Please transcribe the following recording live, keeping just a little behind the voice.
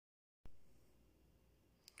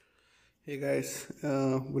Hey guys,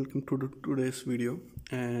 welcome to today's video.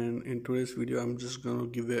 And in today's video I'm just going to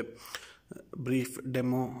give a brief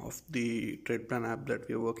demo of the trade plan app that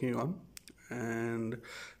we are working on. And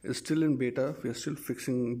it's still in beta. We are still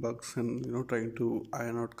fixing bugs and trying to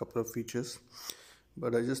iron out a couple of features,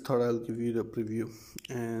 but I just thought I'll give you the preview.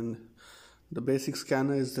 And the basic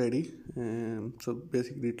scanner is ready, and so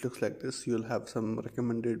basically it looks like this. You'll have some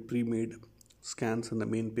recommended pre-made scans on the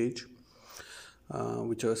main page.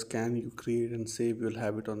 Whichever scan you create and save, you'll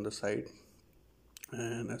have it on the side.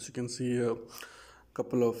 And as you can see, a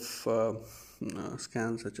couple of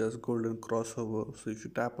scans such as golden crossover. So if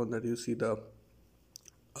you tap on that, you see the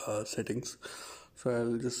settings. So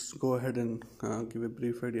I'll just go ahead and give a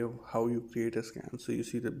brief idea of how you create a scan. So you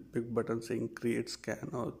see the big button saying create scan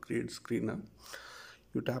or create screener.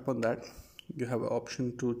 You tap on that, you have an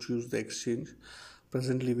option to choose the exchange.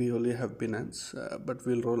 Presently we only have Binance, but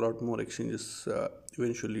we'll roll out more exchanges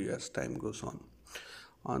eventually as time goes on.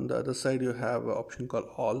 On the other side you have an option called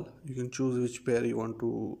all. You can choose which pair you want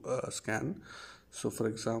to scan. So for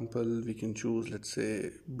example, we can choose, let's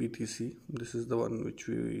say, BTC. This is the one which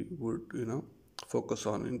we would focus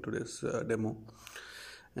on in today's demo.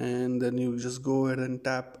 And then you just go ahead and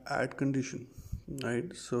tap add condition,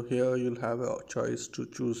 right? So here you'll have a choice to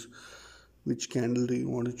choose which candle do you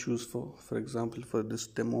want to choose for. For example, for this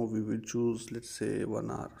demo we will choose, let's say, 1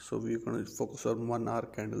 hour. So we're going to focus on 1 hour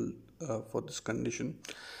candle for this condition.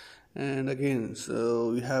 And again, so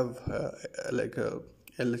we have like a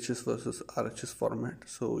LHS versus RHS format.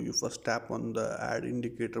 So you first tap on the add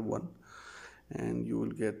indicator one and you will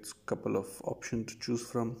get a couple of options to choose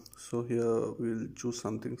from. So here we will choose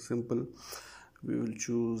something simple. We will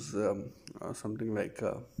choose something like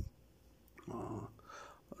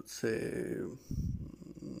let's say,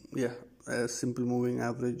 a simple moving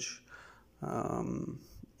average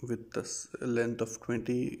with the length of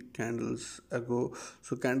 20 candles ago.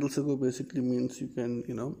 So candles ago basically means you can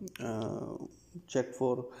check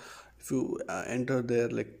for, if you enter there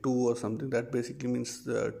like 2 or something, that basically means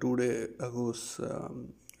the 2 day ago's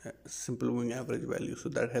simple moving average value. So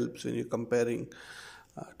that helps when you're comparing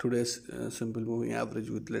today's simple moving average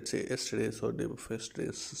with, let's say, yesterday's or day before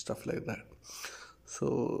yesterday's, stuff like that.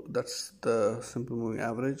 So that's the simple moving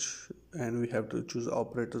average, and we have to choose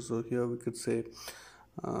operators. So here we could say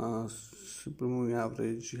simple moving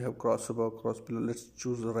average, you have cross above, cross below. Let's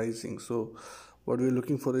choose the rising. So what we're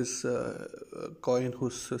looking for is a coin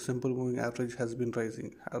whose simple moving average has been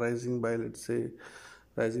rising by, let's say,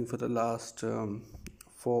 rising for the last 4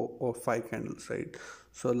 or 5 candles, right?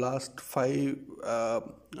 So last 5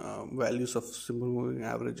 values of simple moving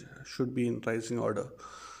average should be in rising order.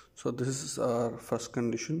 So this is our first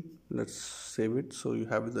condition. Let's save it. So you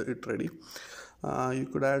have it ready. You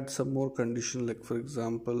could add some more condition, like for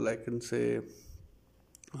example, I can say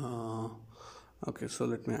okay, so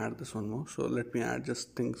let me add this one more. So let me add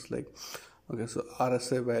just things like, okay, so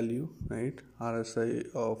RSI value, right?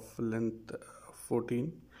 RSI of length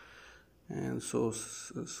 14, and so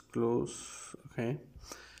is close, okay,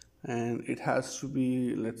 and it has to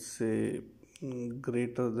be, let's say,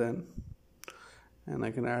 greater than, and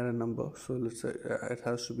I can add a number. So let's say it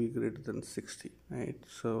has to be greater than 60, right?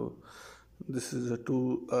 So this is a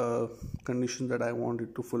 2 condition that I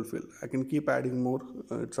wanted to fulfill. I can keep adding more,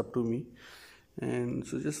 it's up to me. And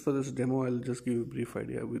so just for this demo, I'll just give you a brief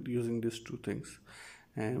idea with using these 2 things.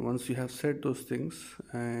 And once you have set those things,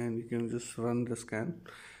 and you can just run the scan,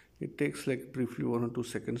 it takes like briefly 1 or 2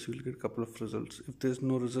 seconds. You'll get a couple of results. If there's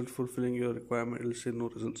no result fulfilling your requirement, it'll say no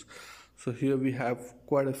results. So here we have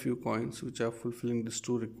quite a few coins which are fulfilling these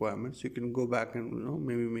 2 requirements. You can go back and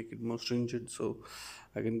maybe make it more stringent. So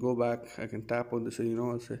I can go back, I can tap on this, and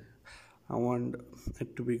I'll say I want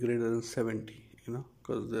it to be greater than 70,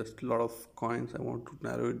 because there's a lot of coins. I want to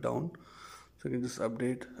narrow it down. So I can just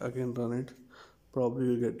update, again run it. Probably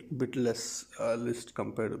you get a bit less list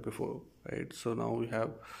compared to before, right? So now we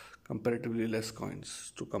have comparatively less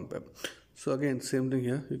coins to compare. So again, same thing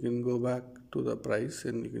here. You can go back to the price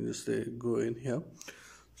and you can just say go in here.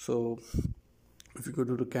 So if you go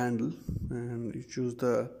to the candle and you choose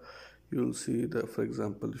you'll see for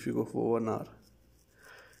example, if you go for 1 hour,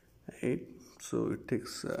 right? So it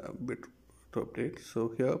takes a bit to update.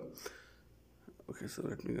 So here, okay, so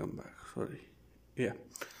let me come back, sorry. Yeah,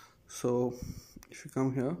 so if you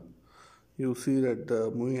come here, you'll see that the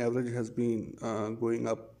moving average has been going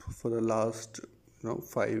up for the last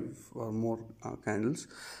 5 or more candles,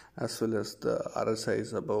 as well as the RSI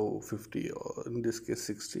is above 50, or in this case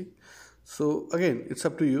 60. So again, it's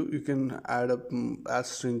up to you. You can add up as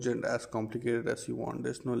stringent, as complicated as you want.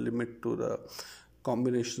 There's no limit to the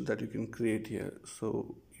combinations that you can create here.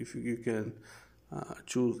 So if you can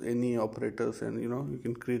choose any operators, and you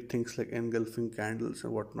can create things like engulfing candles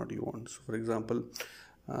and whatnot you want. So for example,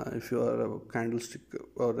 if you are a candlestick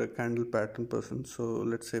or a candle pattern person, so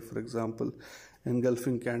let's say for example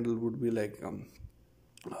engulfing candle would be like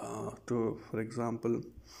to for example,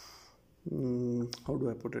 how do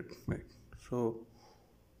I put it, right? So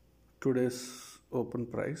today's open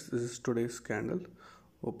price, this is today's candle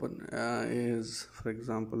open, is for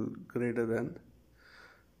example greater than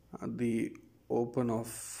the open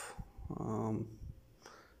of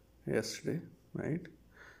yesterday, right?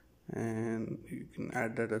 And you can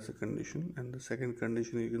add that as a condition, and the second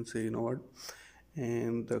condition you can say, what,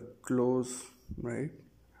 and the close, right,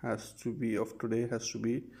 has to be of today has to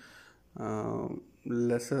be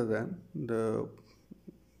lesser than the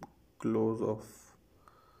close of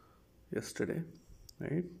yesterday,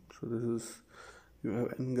 right? So this is, you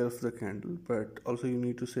have engulfed the candle, but also you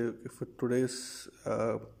need to say if today's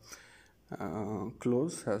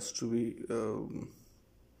close has to be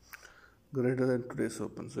greater than today's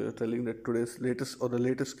open. So you're telling that today's latest or the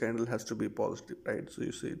latest candle has to be positive, right? So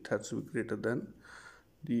you say it has to be greater than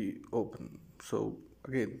the open. So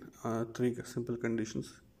again, three simple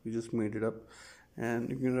conditions, you just made it up, and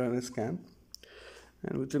you can run a scan,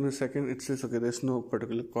 and within a second it says, okay, there's no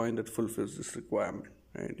particular coin that fulfills this requirement,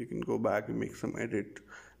 right? You can go back and make some edit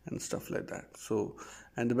and stuff like that. So,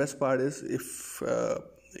 and the best part is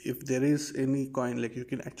if there is any coin, like you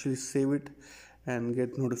can actually save it and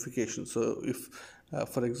get notifications. So if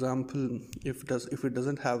for example, if it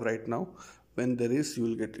doesn't have right now, when there is, you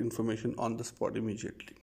will get information on the spot immediately.